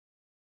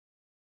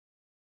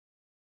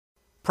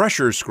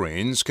Pressure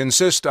screens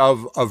consist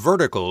of a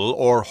vertical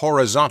or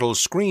horizontal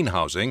screen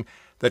housing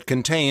that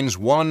contains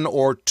one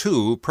or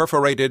two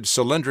perforated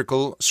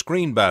cylindrical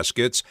screen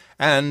baskets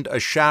and a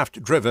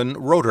shaft-driven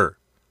rotor.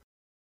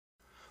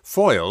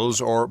 Foils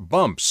or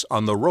bumps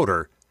on the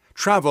rotor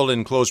travel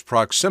in close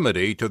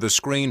proximity to the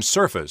screen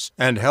surface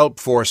and help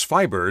force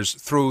fibers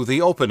through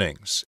the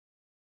openings,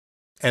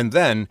 and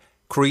then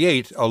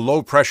create a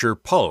low-pressure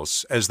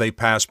pulse as they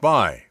pass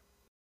by.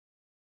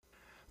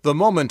 The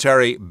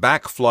momentary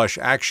backflush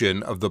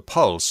action of the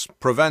pulse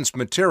prevents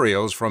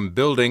materials from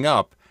building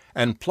up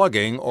and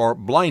plugging or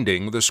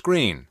blinding the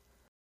screen.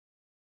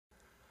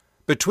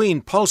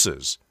 Between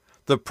pulses,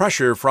 the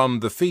pressure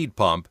from the feed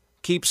pump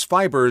keeps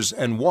fibers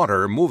and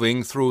water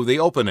moving through the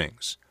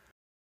openings.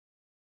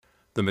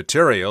 The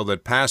material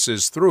that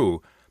passes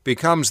through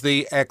becomes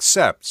the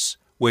accepts,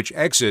 which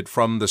exit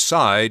from the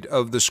side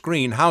of the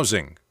screen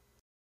housing.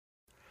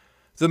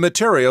 The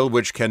material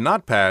which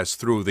cannot pass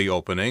through the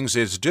openings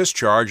is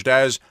discharged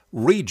as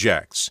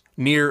rejects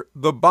near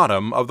the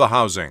bottom of the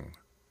housing.